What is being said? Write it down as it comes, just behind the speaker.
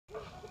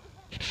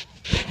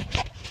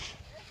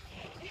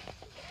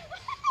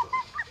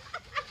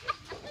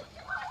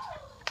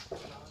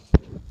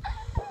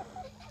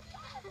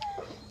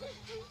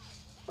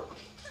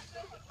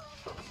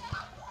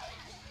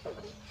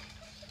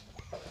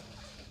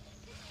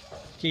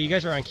Okay, you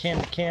guys are on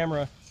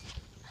camera.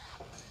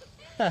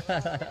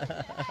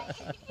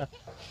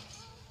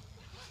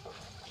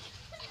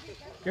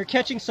 You're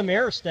catching some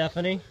air,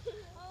 Stephanie.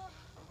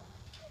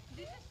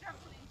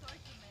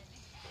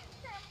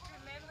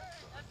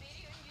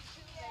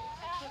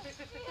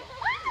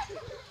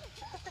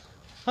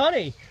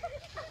 Honey!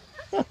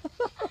 Can't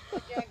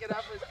get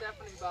up with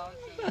Stephanie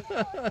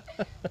bouncing.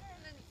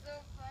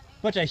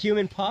 Bunch of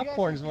human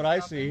popcorns is what I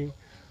see.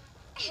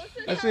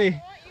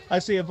 I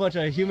see a bunch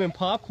of human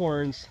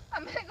popcorns.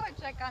 I'm gonna go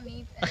check on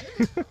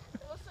Ethan.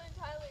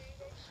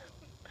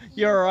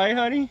 You alright,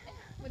 honey?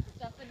 With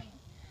Stephanie.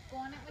 Go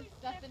on it with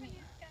Stephanie.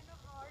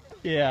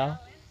 Yeah.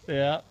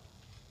 Yeah.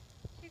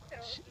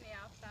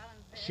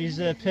 She's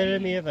the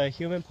epitome of a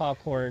human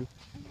popcorn.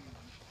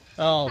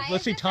 Oh, Ty,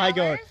 let's is see this Ty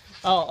going. ours?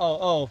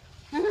 Oh.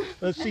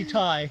 Let's see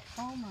Ty.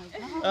 Oh my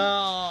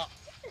god.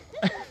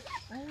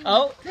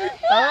 Oh.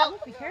 Oh.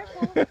 Be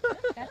careful.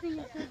 That thing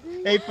is so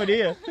good. Hey,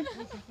 Padilla. That thing is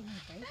very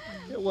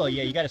funny. Well,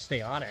 yeah, you got to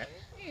stay on it.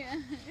 Yeah.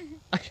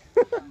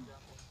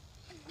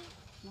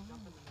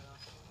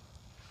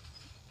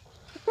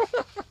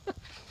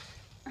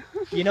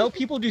 You know,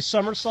 people do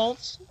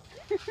somersaults.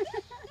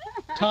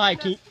 Ty,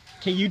 can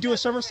you do a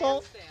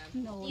somersault?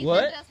 No. Ethan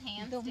What? does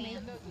Don't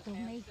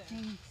handstands. make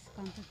things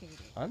complicated.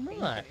 I'm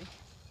not.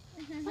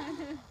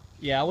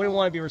 Yeah, I wouldn't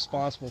want to be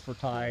responsible for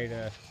Ty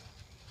to.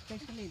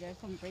 Especially there's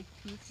some break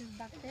pieces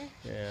back there.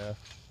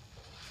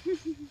 Yeah.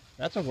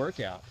 That's a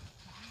workout.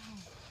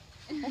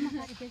 Oh my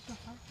god, it gets your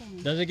heart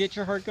going. Does it get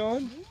your heart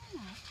going? Yeah,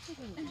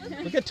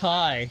 absolutely. Look at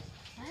Ty.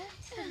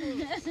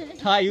 Absolutely.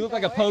 Ty, you look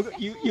like a pogo.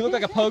 You look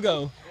like a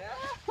pogo.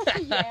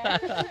 Yeah.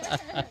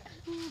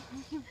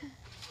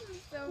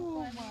 So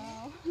Oh,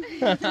 funny.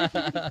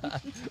 wow.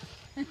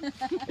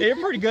 You're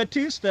pretty good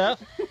too, Steph.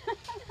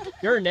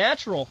 You're a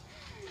natural.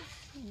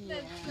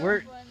 That's so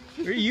Where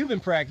funny. you been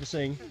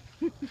practicing?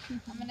 I'm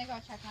gonna go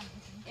check on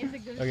Ethan. It's a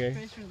good Okay.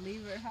 stress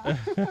reliever,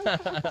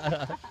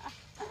 huh?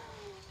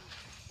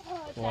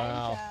 Oh,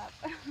 Wow.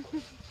 time's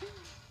up.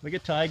 Look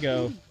at Ty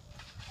go.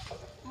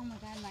 Oh my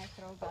god, my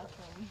throat got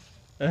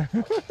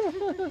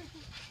swollen.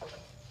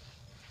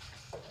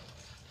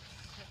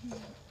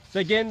 Is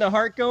that getting the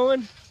heart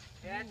going?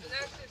 Yeah, it's an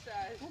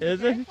exercise.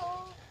 Is it?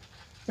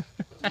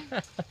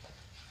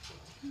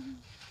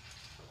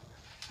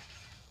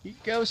 You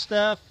go,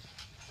 Steph.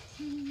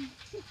 See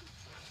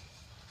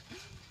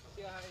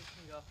how high you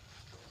can go.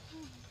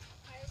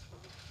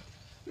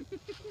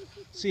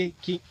 See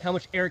how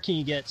much air can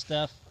you get,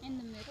 Steph? In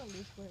the middle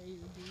is where you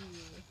do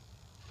your...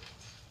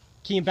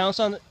 Can you bounce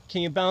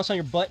on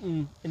your butt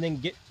and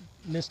then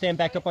stand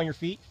back up on your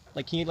feet?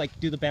 Like, can you like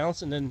do the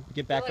bounce and then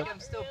get I back feel like up?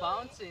 I'm still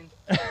bouncing.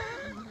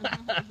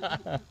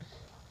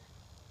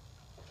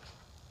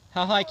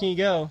 How high can you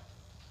go?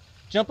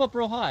 Jump up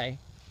real high.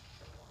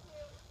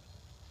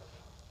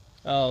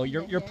 Oh,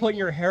 you're putting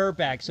your hair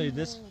back so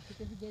this. No,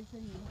 because it gets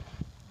in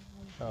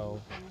your...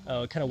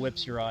 Oh, it kind of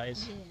whips your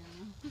eyes.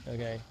 Yeah.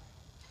 Okay.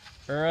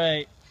 All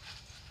right.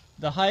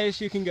 The highest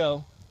you can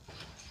go.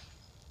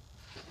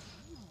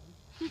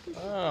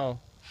 Oh.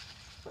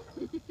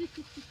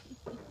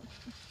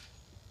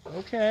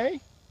 Okay.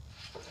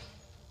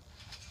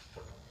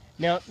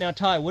 Now,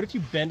 Ty, what if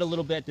you bend a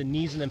little bit at the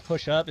knees and then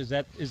push up? Is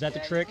that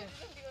the trick?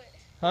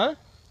 Huh?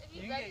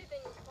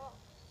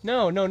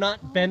 No,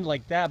 not bend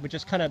like that, but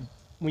just kind of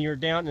when you're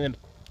down and then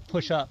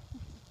push up.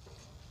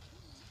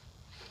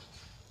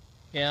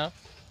 Yeah.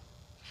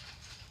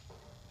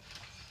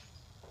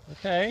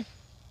 Okay.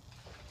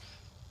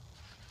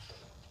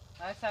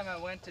 Last time I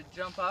went to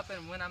jump up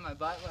and went on my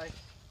butt, like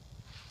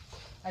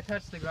I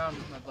touched the ground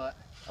with my butt.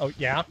 Oh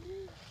yeah.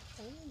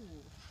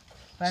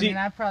 But See- I mean,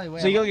 I probably will.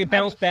 So you like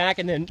bounce back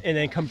and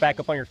then come back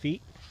up on your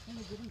feet.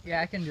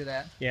 Yeah, I can do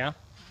that. Yeah.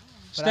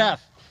 But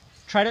Steph,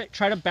 try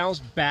to bounce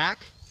back.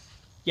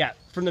 Yeah,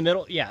 from the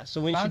middle. Yeah.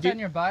 So when Bounce you on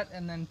your butt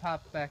and then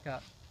pop back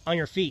up. on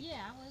your feet.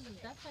 Yeah,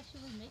 that's what she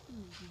was making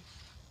me do.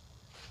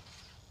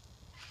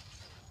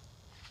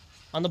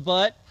 On the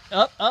butt.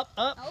 Up.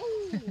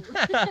 Oh!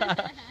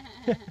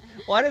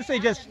 Well, I didn't say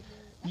just.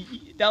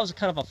 That was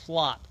kind of a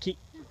flop.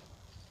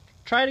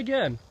 Try it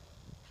again.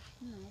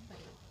 No, but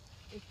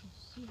if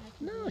she has to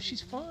do No, it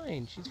she's again.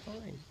 fine. She's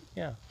fine.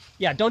 Yeah.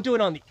 Yeah. Don't do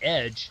it on the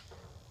edge.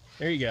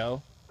 There you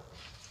go.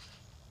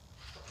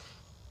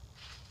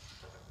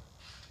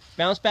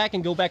 Bounce back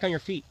and go back on your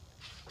feet.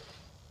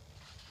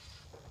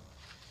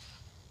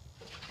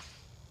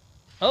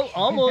 Oh,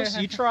 almost.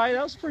 You try.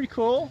 That was pretty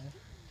cool.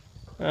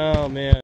 Oh, man.